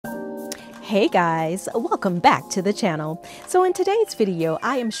Hey guys, welcome back to the channel. So in today's video,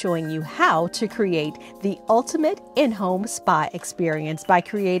 I am showing you how to create the ultimate in-home spa experience by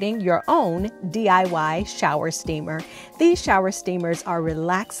creating your own DIY shower steamer. These shower steamers are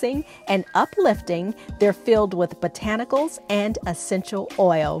relaxing and uplifting. They're filled with botanicals and essential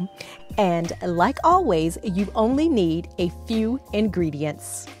oil. And like always, you only need a few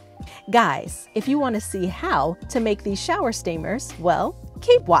ingredients. Guys, if you want to see how to make these shower steamers, well,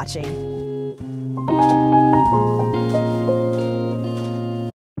 keep watching.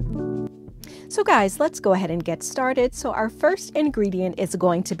 So guys, let's go ahead and get started. So our first ingredient is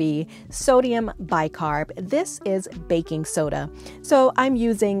going to be sodium bicarb. This is baking soda. So I'm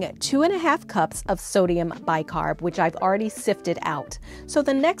using 2.5 cups of sodium bicarb, which I've already sifted out. So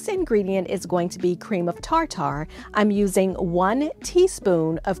the next ingredient is going to be cream of tartar. I'm using 1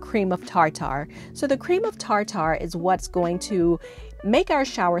 teaspoon of cream of tartar. So the cream of tartar is what's going to make our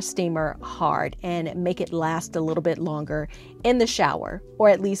shower steamer hard and make it last a little bit longer in the shower, or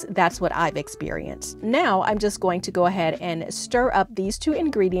at least that's what I've experienced. Now I'm just going to go ahead and stir up these two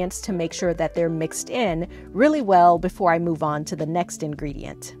ingredients to make sure that they're mixed in really well before I move on to the next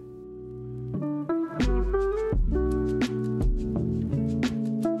ingredient.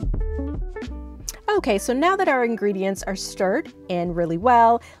 Okay, so now that our ingredients are stirred in really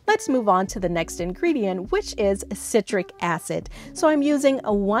well, let's move on to the next ingredient, which is citric acid. So I'm using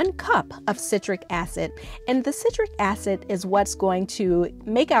 1 cup of citric acid, and the citric acid is what's going to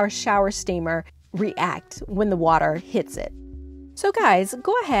make our shower steamer react when the water hits it. So guys,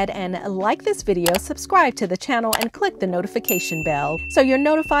 go ahead and like this video, subscribe to the channel, and click the notification bell so you're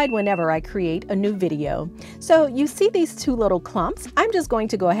notified whenever I create a new video. So you see these two little clumps? I'm just going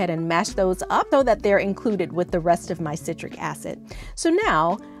to go ahead and mash those up so that they're included with the rest of my citric acid. So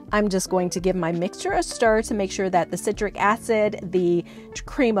now I'm just going to give my mixture a stir to make sure that the citric acid, the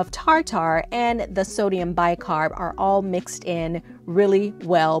cream of tartar, and the sodium bicarb are all mixed in really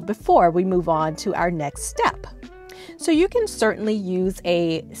well before we move on to our next step. So you can certainly use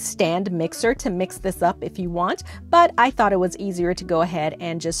a stand mixer to mix this up if you want, but I thought it was easier to go ahead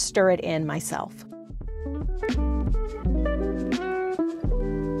and just stir it in myself.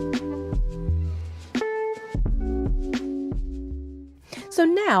 So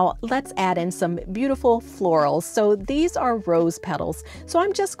now let's add in some beautiful florals. So these are rose petals. So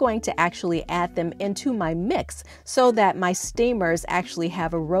I'm just going to actually add them into my mix so that my steamers actually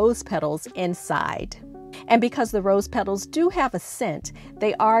have rose petals inside. And because the rose petals do have a scent,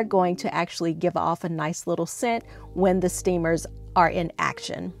 they are going to actually give off a nice little scent when the steamers are in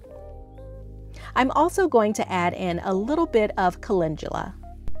action. I'm also going to add in a little bit of calendula.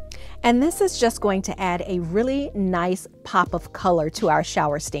 And this is just going to add a really nice pop of color to our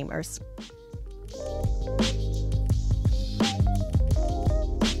shower steamers.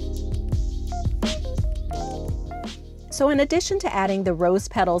 So in addition to adding the rose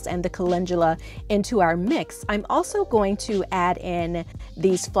petals and the calendula into our mix, I'm also going to add in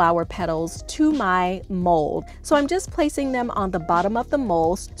these flower petals to my mold. So I'm just placing them on the bottom of the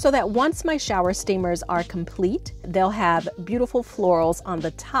mold so that once my shower steamers are complete, they'll have beautiful florals on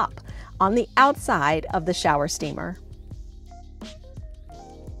the top, on the outside of the shower steamer.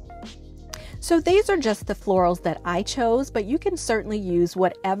 So these are just the florals that I chose, but you can certainly use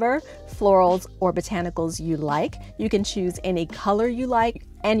whatever florals or botanicals you like. You can choose any color you like,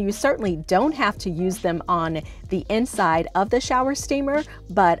 and you certainly don't have to use them on the inside of the shower steamer,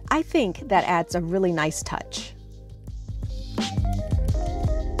 but I think that adds a really nice touch.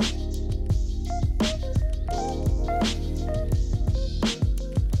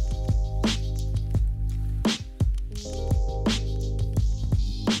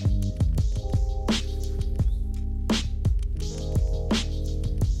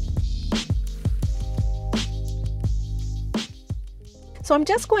 So I'm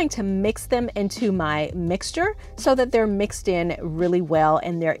just going to mix them into my mixture so that they're mixed in really well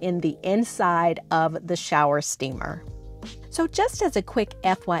and they're in the inside of the shower steamer. So just as a quick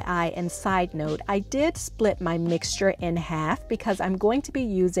FYI and side note, I did split my mixture in half because I'm going to be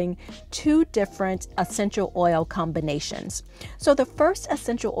using 2 different essential oil combinations. So the first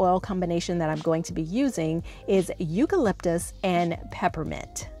essential oil combination that I'm going to be using is eucalyptus and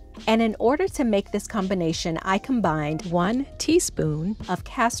peppermint. And in order to make this combination, I combined 1 teaspoon of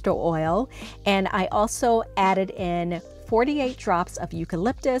castor oil, and I also added in 48 drops of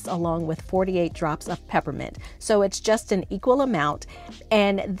eucalyptus along with 48 drops of peppermint. So it's just an equal amount.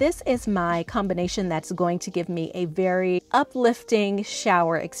 And this is my combination that's going to give me a very uplifting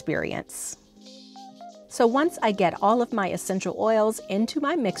shower experience. So once I get all of my essential oils into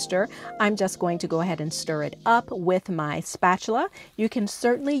my mixture, I'm just going to go ahead and stir it up with my spatula. You can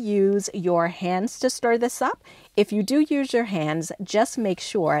certainly use your hands to stir this up. If you do use your hands, just make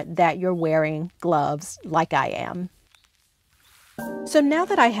sure that you're wearing gloves like I am. So now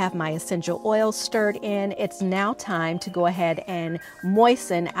that I have my essential oils stirred in, it's now time to go ahead and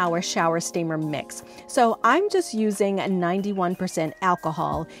moisten our shower steamer mix. So I'm just using 91%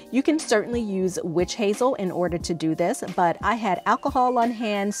 alcohol. You can certainly use witch hazel in order to do this, but I had alcohol on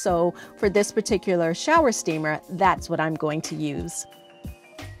hand, so for this particular shower steamer, that's what I'm going to use.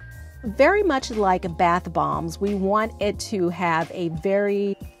 Very much like bath bombs, we want it to have a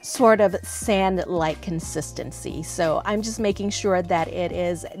very sort of sand-like consistency. So I'm just making sure that it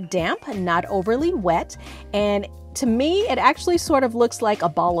is damp, not overly wet. And to me, it actually sort of looks like a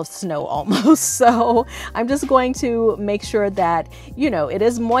ball of snow almost. So I'm just going to make sure that, it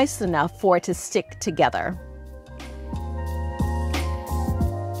is moist enough for it to stick together.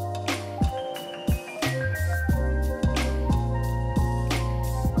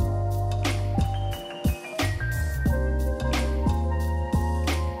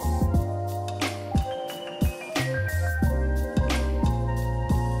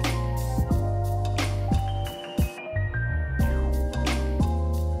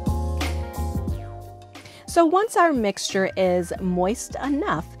 So once our mixture is moist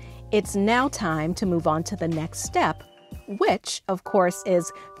enough, it's now time to move on to the next step, which of course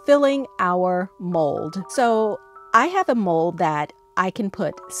is filling our mold. So I have a mold that I can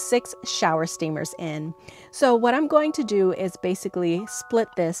put 6 shower steamers in. So what I'm going to do is basically split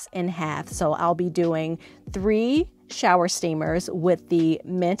this in half. So I'll be doing 3 shower steamers with the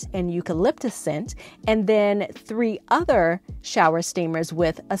mint and eucalyptus scent, and then 3 other shower steamers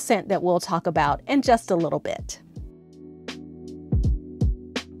with a scent that we'll talk about in just a little bit.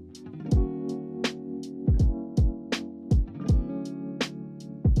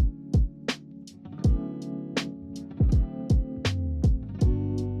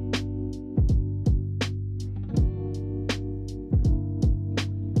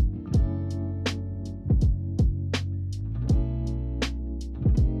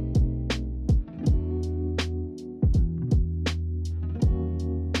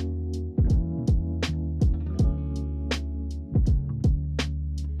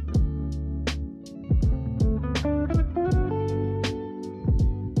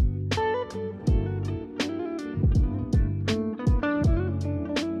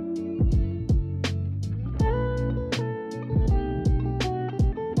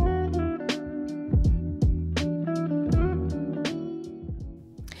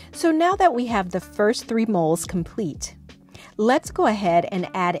 So now that we have the first 3 molds complete, let's go ahead and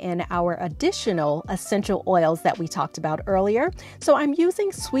add in our additional essential oils that we talked about earlier. So I'm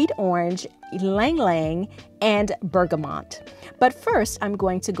using sweet orange, ylang ylang, and bergamot. But first, I'm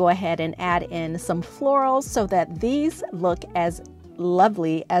going to go ahead and add in some florals so that these look as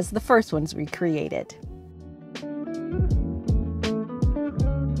lovely as the first ones we created.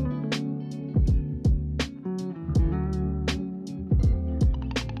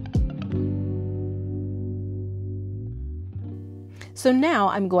 So now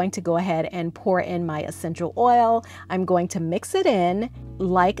I'm going to go ahead and pour in my essential oil. I'm going to mix it in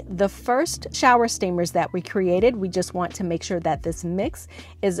like the first shower steamers that we created. We just want to make sure that this mix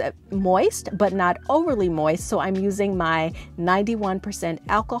is moist, but not overly moist. So I'm using my 91%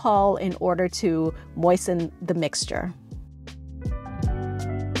 alcohol in order to moisten the mixture.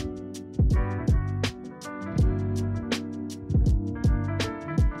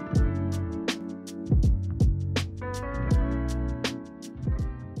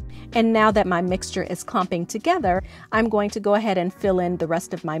 And now that my mixture is clumping together, I'm going to go ahead and fill in the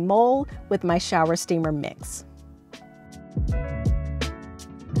rest of my mold with my shower steamer mix.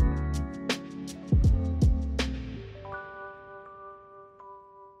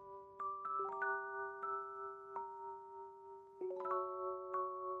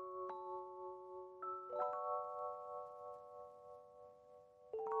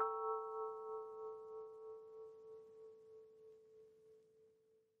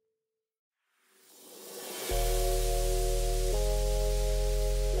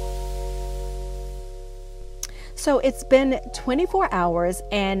 So it's been 24 hours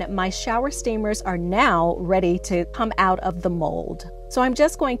and my shower steamers are now ready to come out of the mold. So I'm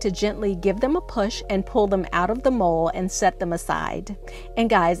just going to gently give them a push and pull them out of the mold and set them aside. And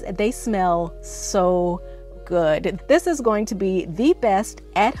guys, they smell so good. This is going to be the best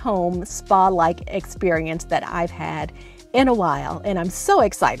at-home spa-like experience that I've had in a while, and I'm so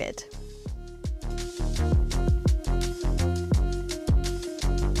excited.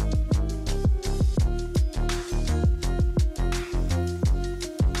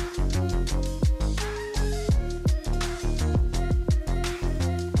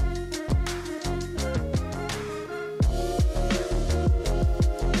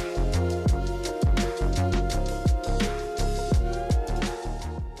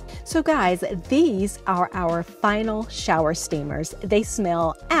 So guys, these are our final shower steamers. They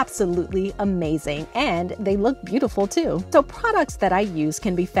smell absolutely amazing and they look beautiful too. So products that I use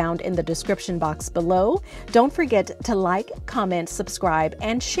can be found in the description box below. Don't forget to like, comment, subscribe,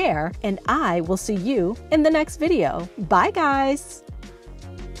 and share, and I will see you in the next video. Bye guys!